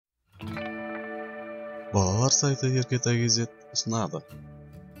Балалар сайты Еркетай КЗ ұсынады.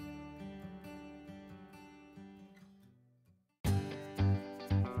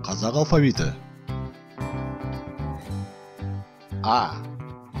 Қазақ алфавиті. А.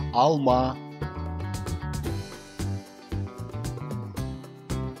 Алма.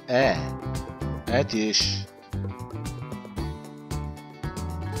 Әтеш.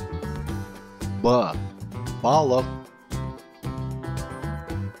 Б. Балық.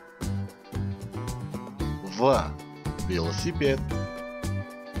 В. Велосипед.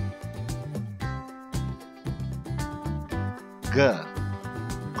 Г.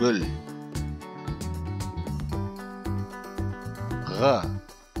 Гүл. Г.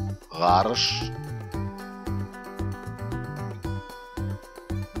 Ғарыш.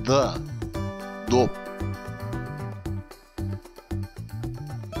 Д. Доп.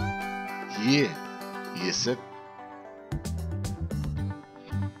 Е. Есік.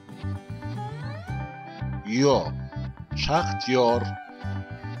 Ё. Шахтер.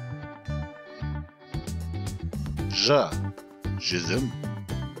 Ж. Жүзім.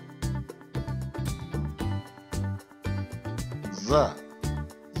 З.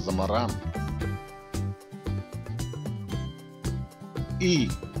 Зымыран. И.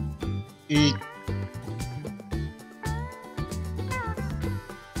 Ит.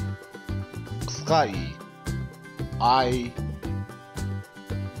 Қысқа и. Ай.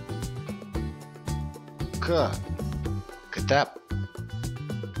 К. Кітап.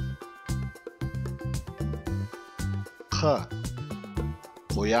 Қ.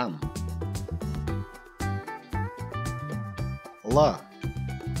 Қоян. Л.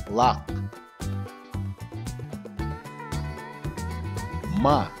 Лақ. М.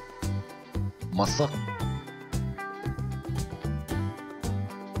 Мысық.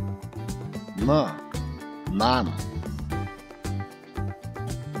 Н. Нан.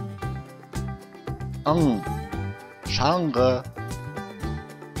 Ң. Шаңғы.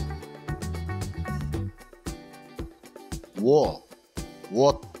 О.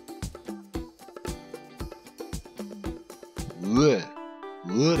 От. Ө.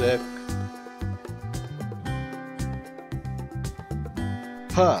 Өрік.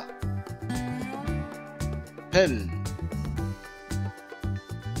 П. Піл.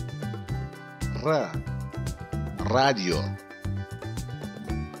 Р. Радио.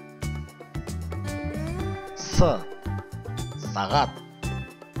 С. Сағат.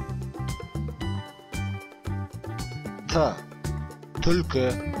 Т. Түлкі.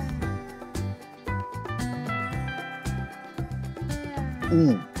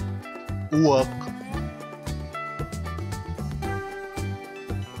 У. Уық.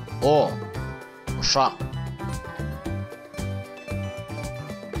 О. Ұшақ.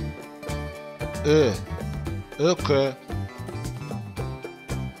 Ү. Үкі.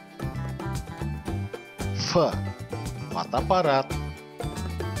 Ф. Фотоаппарат.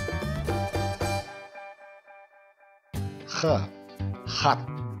 Х. Хат.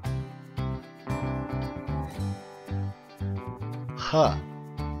 Х.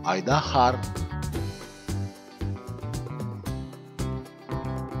 Айдаһар.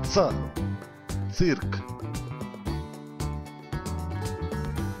 Ц. Цирк.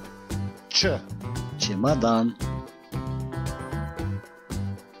 Ч. Чемодан.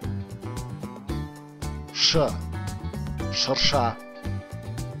 Ш. Шырша.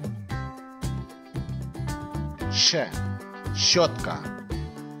 Ш. Щетка.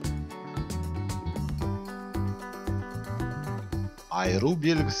 Айыру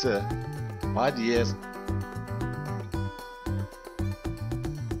белгісі. Подъезд.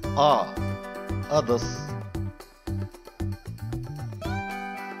 А. Ыдыс.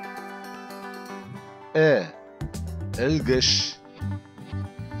 Ілгіш.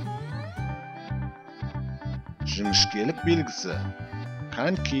 Жіңішкелік белгісі.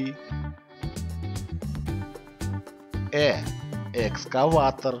 Коньки.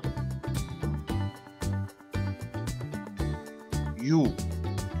 Экскаватор. Ю.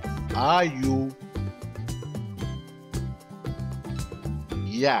 Аю.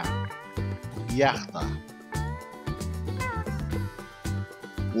 Я. Яхта.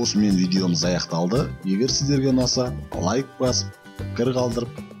 Осымен видеомыз аяқталды. Егер сіздерге ұнаса, лайк басып, пікір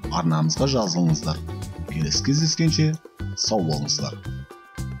қалдырып, арнамызға жазылыңыздар. Келесі кездескенше сау болыңыздар.